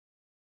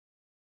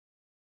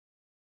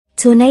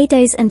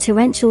Tornadoes and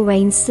torrential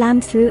rains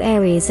slammed through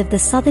areas of the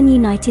southern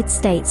United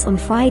States on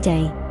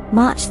Friday,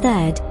 March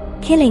 3,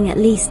 killing at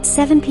least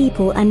 7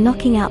 people and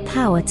knocking out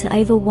power to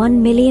over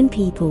 1 million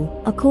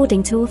people,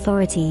 according to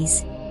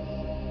authorities.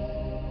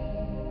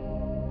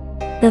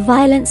 The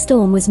violent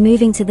storm was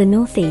moving to the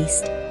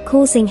northeast,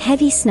 causing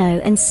heavy snow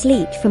and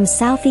sleet from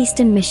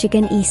southeastern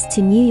Michigan east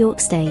to New York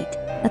State,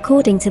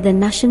 according to the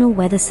National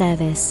Weather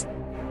Service.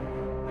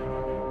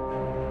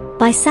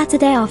 By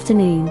Saturday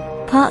afternoon,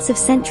 parts of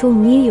central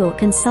New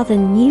York and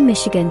southern New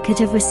Michigan could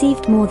have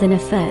received more than a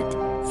foot,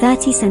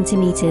 30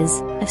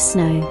 centimeters, of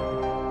snow.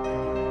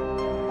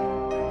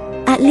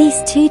 At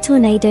least 2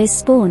 tornadoes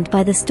spawned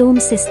by the storm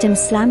system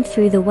slammed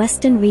through the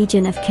western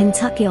region of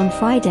Kentucky on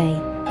Friday,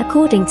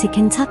 according to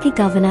Kentucky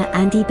Governor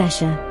Andy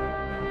Beshear.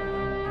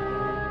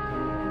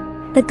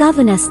 The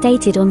governor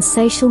stated on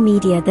social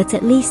media that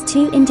at least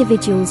 2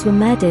 individuals were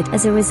murdered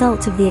as a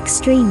result of the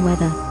extreme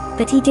weather,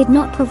 but he did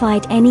not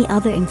provide any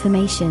other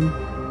information.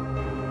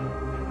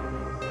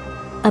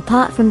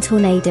 Apart from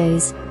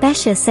tornadoes,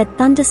 Beshear said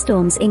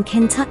thunderstorms in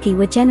Kentucky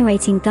were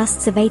generating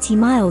gusts of 80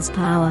 miles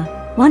per hour,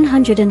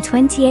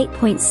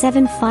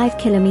 128.75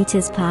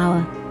 kilometers per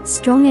hour,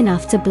 strong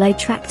enough to blow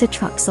tractor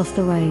trucks off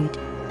the road.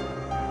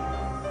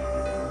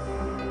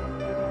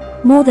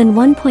 More than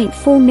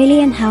 1.4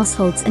 million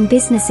households and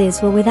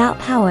businesses were without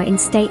power in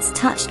states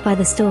touched by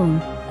the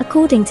storm,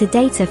 according to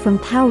data from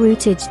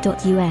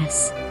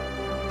poweroutage.us.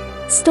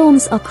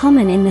 Storms are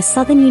common in the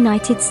southern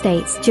United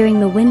States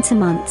during the winter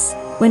months,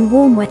 when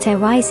warm wet air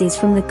rises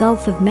from the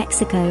Gulf of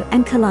Mexico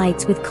and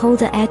collides with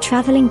colder air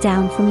traveling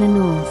down from the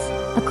north,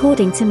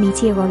 according to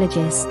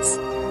meteorologists.